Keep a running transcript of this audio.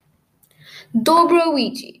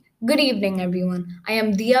Dobrovici. Good evening, everyone. I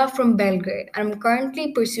am Dia from Belgrade and I'm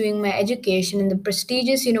currently pursuing my education in the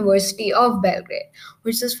prestigious University of Belgrade,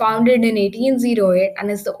 which was founded in 1808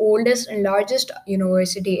 and is the oldest and largest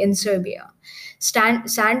university in Serbia.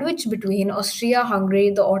 Sandwiched between Austria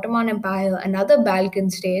Hungary, the Ottoman Empire, and other Balkan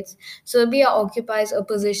states, Serbia occupies a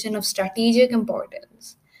position of strategic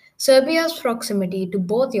importance. Serbia's proximity to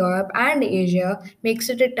both Europe and Asia makes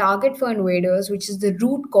it a target for invaders, which is the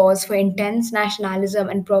root cause for intense nationalism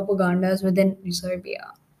and propagandas within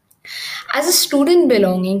Serbia. As a student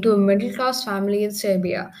belonging to a middle class family in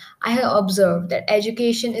Serbia, I have observed that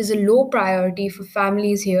education is a low priority for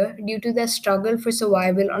families here due to their struggle for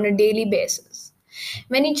survival on a daily basis.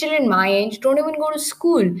 Many children my age don't even go to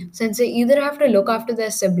school since they either have to look after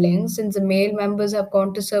their siblings since the male members have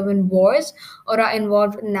gone to serve in wars or are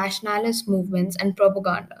involved in nationalist movements and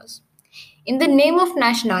propagandas. In the name of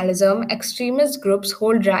nationalism, extremist groups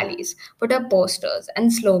hold rallies, put up posters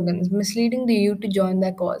and slogans misleading the youth to join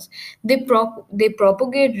their cause. They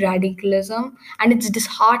propagate radicalism, and it's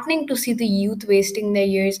disheartening to see the youth wasting their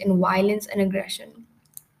years in violence and aggression.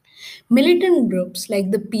 Militant groups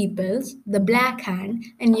like the Peoples, the Black Hand,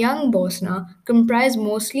 and Young Bosna comprise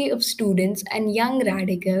mostly of students and young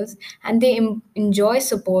radicals, and they enjoy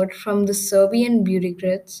support from the Serbian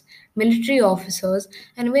bureaucrats, military officers,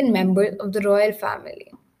 and even members of the royal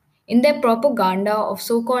family. In their propaganda of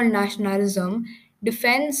so-called nationalism,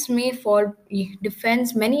 defense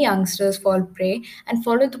many youngsters fall prey and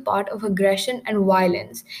follow the path of aggression and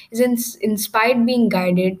violence, is inspired being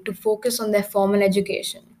guided to focus on their formal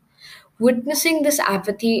education. Witnessing this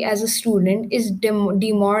apathy as a student is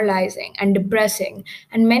demoralizing and depressing,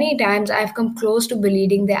 and many times I've come close to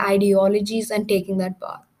believing their ideologies and taking that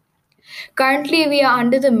path. Currently, we are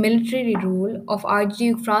under the military rule of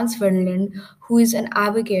Archduke Franz Ferdinand, who is an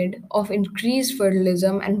advocate of increased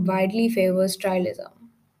feudalism and widely favors trialism,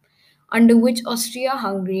 under which Austria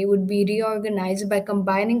Hungary would be reorganized by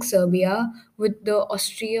combining Serbia with the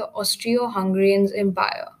Austro Hungarian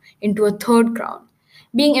Empire into a third crown.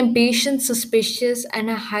 Being impatient, suspicious, and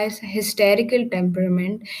a hysterical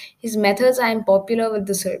temperament, his methods are unpopular with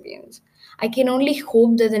the Serbians. I can only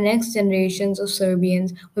hope that the next generations of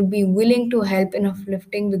Serbians would be willing to help in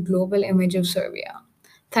uplifting the global image of Serbia.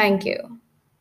 Thank you.